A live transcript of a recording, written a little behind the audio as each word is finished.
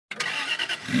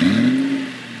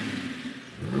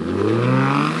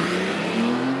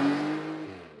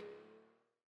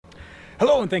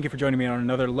Hello and thank you for joining me on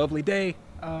another lovely day.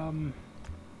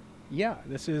 Yeah,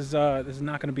 this is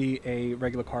not going to be a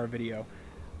regular car video.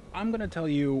 I'm going to tell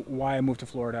you why I moved to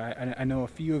Florida. I know a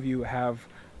few of you have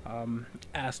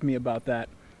asked me about that,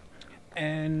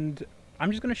 and I'm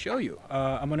just going to show you.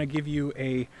 I'm going to give you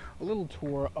a little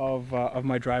tour of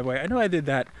my driveway. I know I did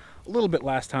that a little bit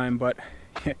last time, but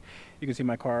you can see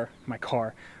my car.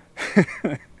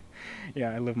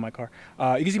 Yeah, I live in my car.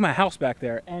 You can see my house back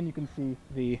there, and you can see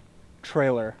the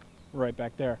trailer right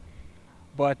back there.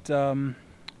 But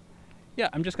yeah,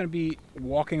 I'm just going to be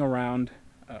walking around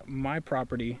my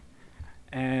property,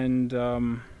 and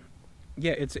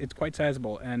yeah, it's quite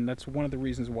sizable, and that's one of the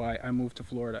reasons why I moved to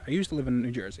Florida. I used to live in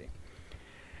New Jersey,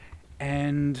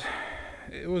 and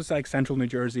it was like central New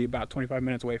Jersey, about 25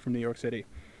 minutes away from New York City.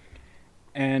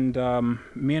 And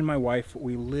me and my wife,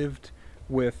 we lived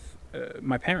with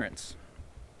my parents,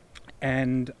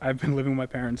 and I've been living with my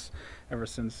parents ever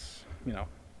since, you know,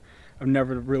 I've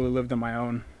never really lived on my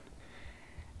own.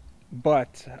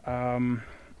 But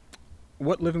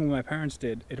what living with my parents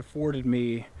did, it afforded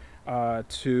me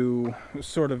to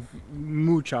sort of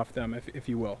mooch off them, if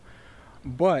you will.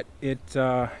 But it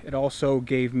also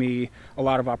gave me a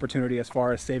lot of opportunity as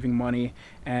far as saving money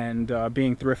and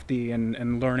being thrifty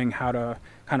and learning how to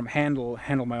kind of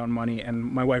handle my own money. And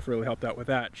my wife really helped out with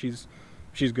that. She's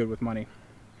good with money.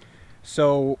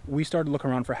 So we started looking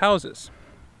around for houses.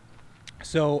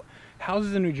 So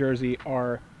houses in New Jersey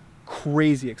are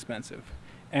crazy expensive.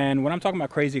 And when I'm talking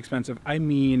about crazy expensive, I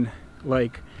mean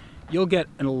like you'll get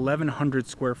an 1,100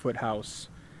 square foot house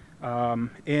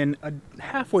in a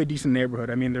halfway decent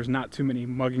neighborhood. I mean, there's not too many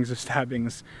muggings or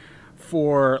stabbings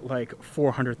for like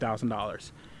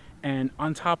 $400,000. And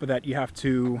on top of that, you have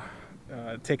to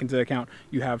take into account,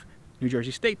 you have New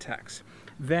Jersey state tax.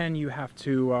 Then you have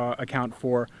to account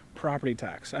for property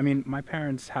tax. I mean, my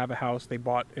parents have a house. They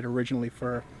bought it originally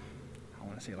for, I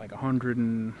want to say like 100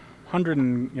 and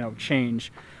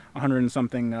change, 100 and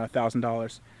something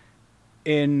 $1,000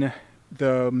 in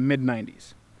the mid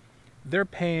 90s. They're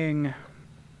paying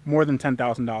more than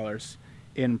 $10,000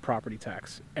 in property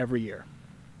tax every year.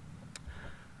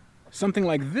 Something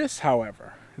like this,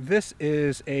 however, this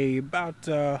is about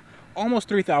almost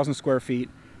 3,000 square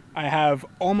feet. I have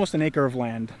almost an acre of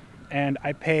land, and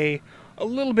I pay a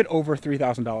little bit over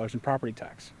 $3,000 in property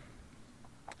tax.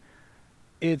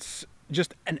 It's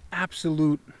just an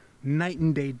absolute night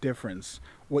and day difference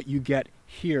what you get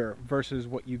here versus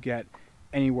what you get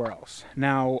anywhere else.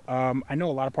 Now, I know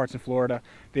a lot of parts in Florida,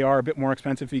 they are a bit more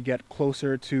expensive if you get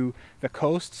closer to the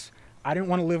coasts. I didn't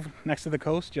want to live next to the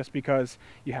coast just because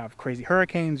you have crazy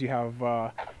hurricanes, you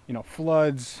have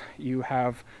floods, you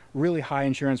have really high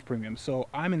insurance premiums. So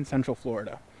I'm in Central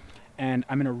Florida, and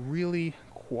I'm in a really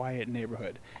quiet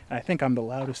neighborhood. And I think I'm the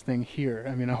loudest thing here.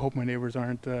 I mean, I hope my neighbors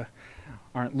aren't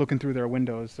looking through their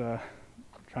windows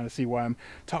trying to see why I'm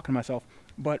talking to myself.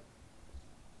 But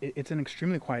it's an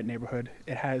extremely quiet neighborhood.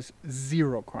 It has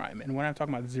zero crime. And when I'm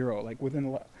talking about zero, like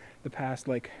within the past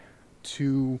like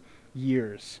 2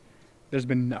 years, there's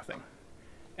been nothing.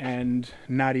 And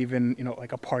not even,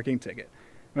 like a parking ticket.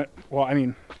 But, well, I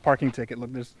mean, parking ticket, look,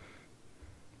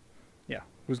 yeah,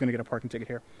 who's gonna get a parking ticket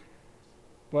here?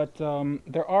 But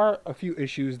there are a few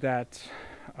issues that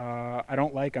I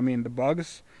don't like. I mean, the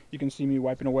bugs, you can see me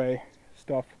wiping away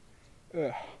stuff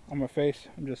on my face.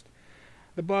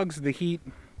 The bugs, the heat,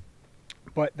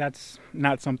 but that's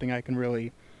not something I can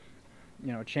really,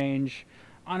 change.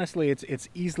 Honestly, it's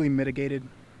easily mitigated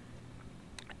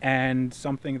and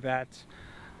something that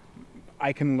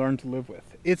I can learn to live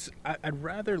with. I'd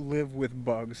rather live with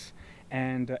bugs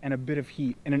and a bit of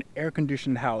heat in an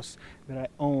air-conditioned house that I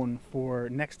own for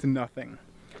next to nothing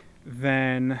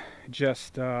than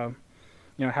just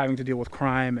having to deal with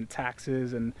crime and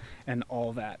taxes and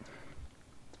all that.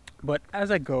 But as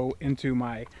I go into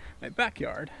my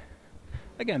backyard,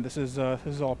 again, this is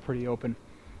all pretty open.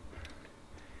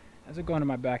 As I go into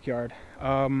my backyard,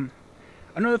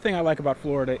 another thing I like about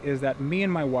Florida is that me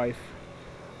and my wife,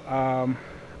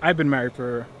 I've been married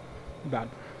for about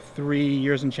 3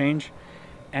 years and change,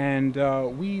 and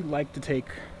we like to take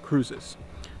cruises.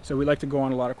 So we like to go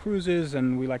on a lot of cruises,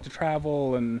 and we like to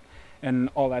travel and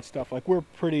all that stuff. Like we're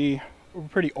pretty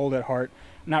old at heart.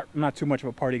 Not too much of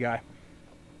a party guy.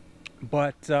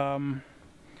 But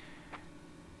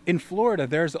in Florida,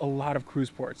 there's a lot of cruise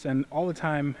ports, and all the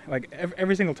time, like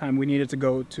every single time we needed to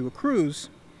go to a cruise,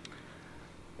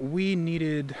 we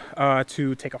needed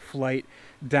to take a flight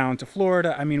down to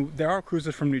Florida. I mean, there are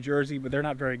cruises from New Jersey, but they're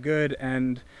not very good.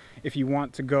 And if you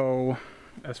want to go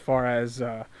as far as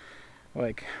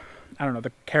like I don't know,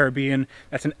 the Caribbean,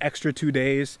 that's an extra 2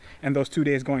 days, and those 2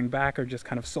 days going back are just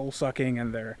kind of soul-sucking,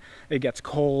 and it gets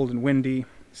cold and windy.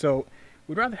 So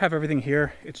we'd rather have everything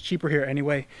here. It's cheaper here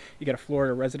anyway. You get a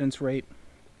Florida residence rate.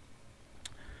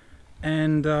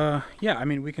 And yeah, I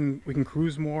mean, we can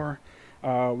cruise more.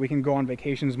 We can go on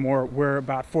vacations more. We're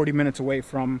about 40 minutes away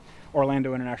from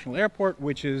Orlando International Airport,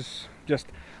 which is just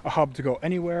a hub to go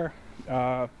anywhere.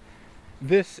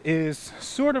 This is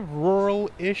sort of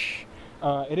rural-ish.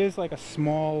 It is like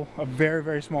a very,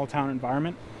 very small town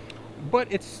environment,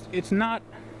 but it's not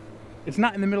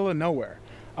in the middle of nowhere.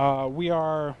 We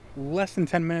are less than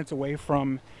 10 minutes away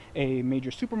from a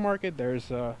major supermarket. There's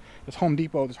Home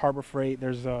Depot, there's Harbor Freight,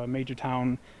 there's a major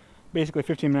town basically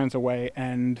 15 minutes away,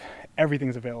 and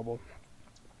everything's available.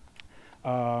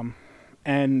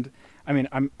 And I mean,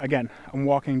 I'm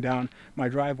walking down my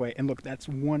driveway, and look, that's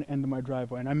one end of my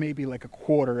driveway, and I may be like a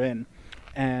quarter in,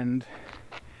 and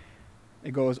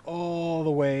it goes all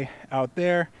the way out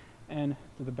there and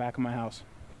to the back of my house.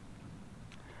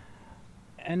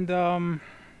 And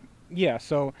yeah,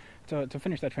 so to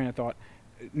finish that train of thought,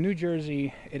 New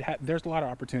Jersey, there's a lot of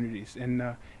opportunities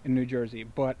in New Jersey,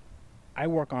 but I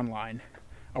work online,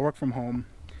 I work from home,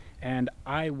 and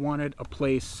I wanted a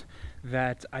place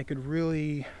that I could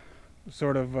really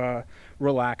sort of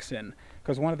relax in,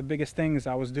 because one of the biggest things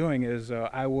I was doing is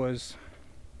I was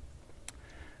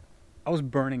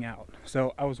burning out.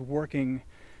 So I was working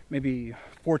maybe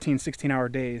 14, 16-hour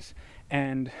days,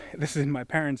 and this is in my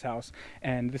parents' house,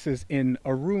 and this is in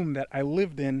a room that I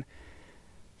lived in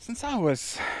since I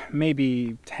was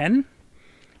maybe 10.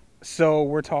 So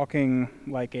we're talking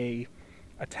like a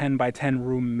 10 by 10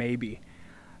 room maybe.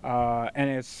 And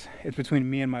it's between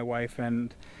me and my wife,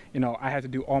 and you know, I had to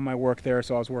do all my work there,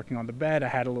 so I was working on the bed. I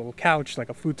had a little couch, like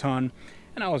a futon,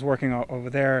 and I was working over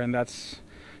there, and that's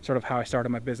sort of how I started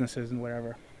my businesses and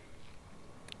whatever.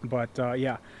 But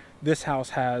yeah, this house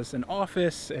has an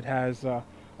office, it has a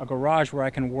garage where I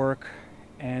can work,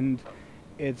 and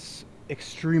it's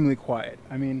extremely quiet.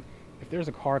 I mean, if there's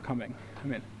a car coming, I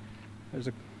mean, there's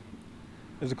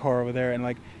a car over there, and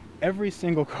like every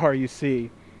single car you see,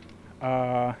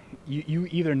 you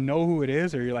either know who it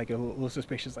is, or you're like a little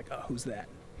suspicious, like, oh, who's that?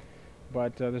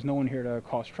 But there's no one here to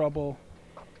cause trouble,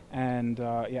 and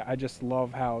yeah, I just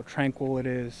love how tranquil it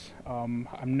is. I'm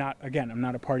not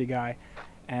a party guy,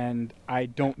 and I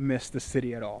don't miss the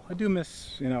city at all. I do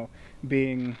miss, you know,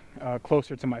 being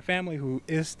closer to my family, who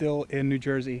is still in New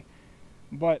Jersey,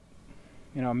 but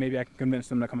you know, maybe I can convince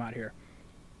them to come out here.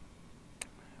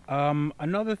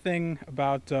 Another thing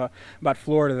about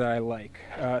Florida that I like,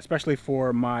 especially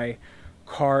for my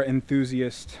car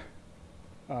enthusiast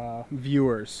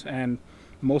viewers, and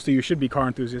most of you should be car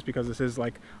enthusiasts because this is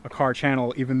like a car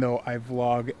channel, even though I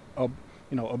vlog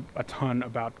a ton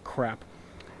about crap.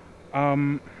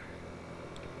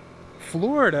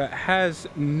 Florida has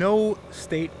no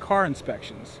state car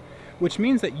inspections, which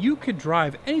means that you could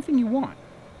drive anything you want.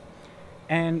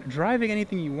 And driving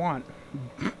anything you want,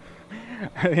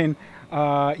 I mean,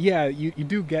 yeah, you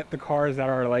do get the cars that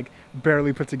are like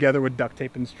barely put together with duct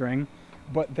tape and string,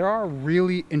 but there are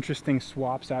really interesting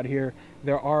swaps out here.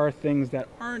 There are things that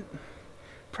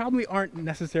probably aren't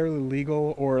necessarily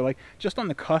legal, or like just on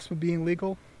the cusp of being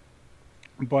legal,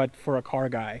 but for a car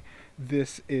guy,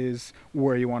 this is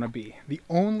where you want to be. The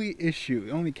only issue,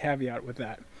 the only caveat with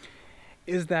that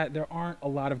is that there aren't a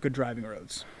lot of good driving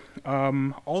roads.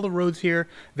 All the roads here,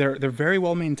 they're very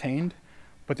well maintained,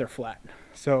 but they're flat,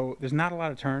 so there's not a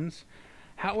lot of turns.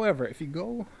 However, if you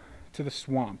go to the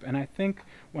swamp, and I think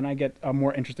when I get a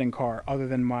more interesting car other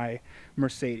than my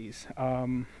Mercedes,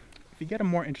 if you get a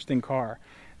more interesting car,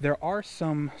 there are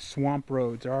some swamp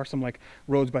roads, there are some like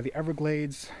roads by the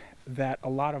Everglades that a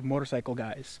lot of motorcycle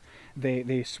guys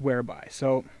they swear by.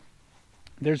 So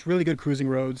there's really good cruising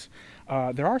roads.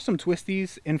 There are some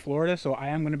twisties in Florida, so I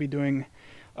am going to be doing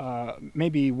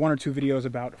maybe 1 or 2 videos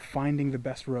about finding the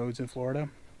best roads in Florida.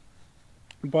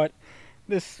 But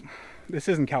this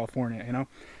isn't California, you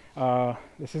know.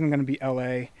 This isn't going to be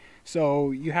LA,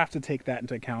 so you have to take that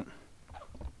into account.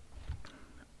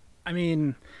 I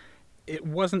mean, it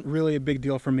wasn't really a big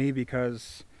deal for me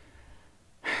because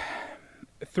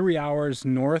 3 hours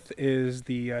north is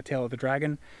the tail of the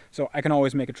dragon, so I can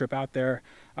always make a trip out there.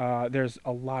 There's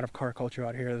a lot of car culture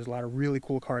out here. There's a lot of really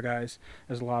cool car guys.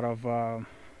 There's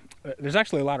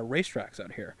actually a lot of racetracks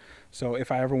out here. So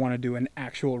if I ever want to do an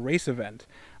actual race event,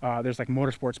 there's like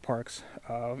motorsports parks,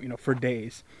 you know, for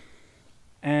days.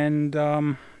 And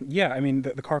yeah, I mean,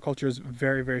 the car culture is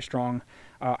very, very strong.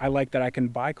 I like that I can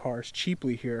buy cars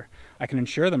cheaply here. I can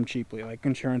insure them cheaply. Like,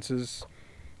 insurance is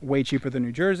way cheaper than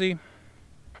New Jersey.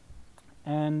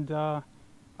 And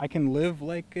I I can live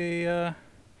like a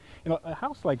a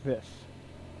house like this.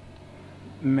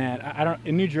 Man, I don't.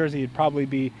 In New Jersey, it'd probably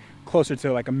be closer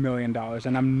to like $1 million,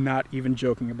 and I'm not even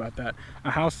joking about that.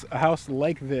 A house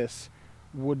like this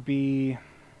would be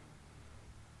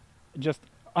just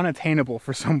unattainable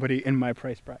for somebody in my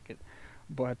price bracket.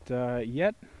 But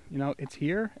yet, it's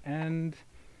here, and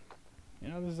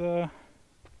there's a.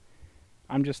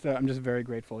 I'm just very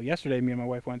grateful. Yesterday, me and my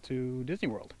wife went to Disney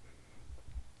World.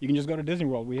 You can just go to Disney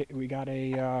World. We got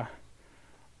a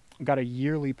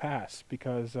yearly pass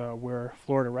because we're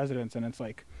Florida residents, and it's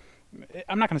like,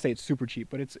 I'm not going to say it's super cheap,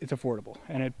 but it's affordable,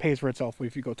 and it pays for itself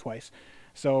if you go twice.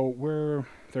 So we're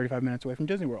 35 minutes away from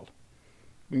Disney World.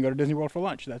 We can go to Disney World for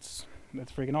lunch. That's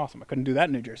freaking awesome. I couldn't do that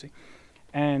in New Jersey.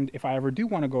 And if I ever do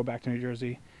want to go back to New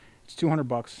Jersey, it's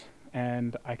 $200,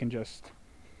 and I can just,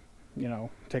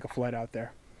 take a flight out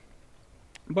there.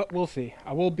 But we'll see.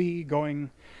 I will be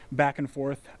going back and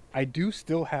forth. I do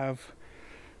still have,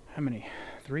 how many?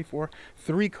 3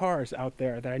 cars out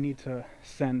there that I need to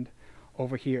send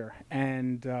over here.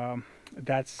 And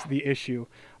that's the issue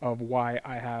of why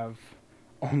I have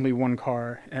only 1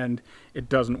 car and it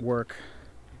doesn't work,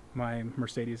 my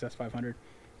Mercedes S500.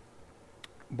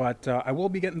 But I will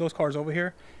be getting those cars over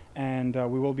here, and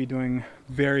we will be doing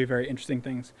very, very interesting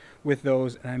things with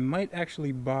those. And I might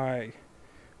actually buy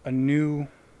a new,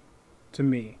 to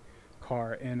me,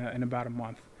 car in about a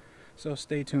month. So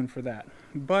stay tuned for that.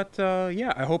 But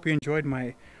yeah, I hope you enjoyed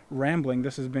my rambling.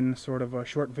 This has been sort of a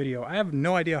short video. I have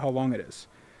no idea how long it is.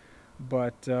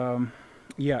 But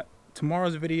yeah,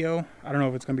 tomorrow's video, I don't know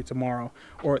if it's going to be tomorrow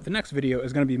or the next video,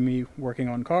 is going to be me working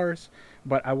on cars.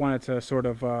 But I wanted to sort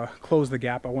of close the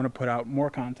gap. I want to put out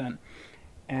more content.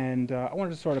 And I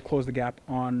wanted to sort of close the gap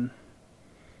on,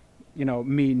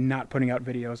 me not putting out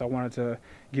videos. I wanted to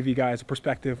give you guys a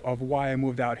perspective of why I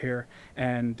moved out here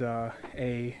and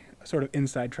a sort of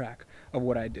inside track of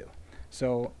what I do.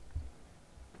 So,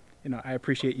 I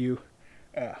appreciate you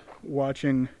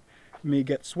watching me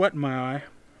get sweat in my eye.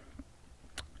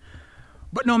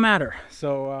 But no matter.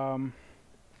 So,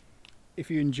 if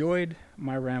you enjoyed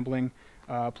my rambling,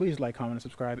 please like, comment, and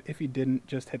subscribe. If you didn't,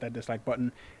 just hit that dislike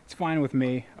button. It's fine with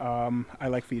me. I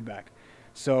like feedback.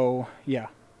 So, yeah.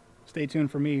 Stay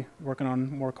tuned for me working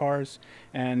on more cars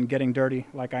and getting dirty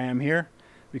like I am here,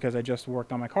 because I just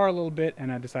worked on my car a little bit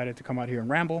and I decided to come out here and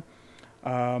ramble.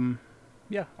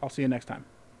 Yeah, I'll see you next time.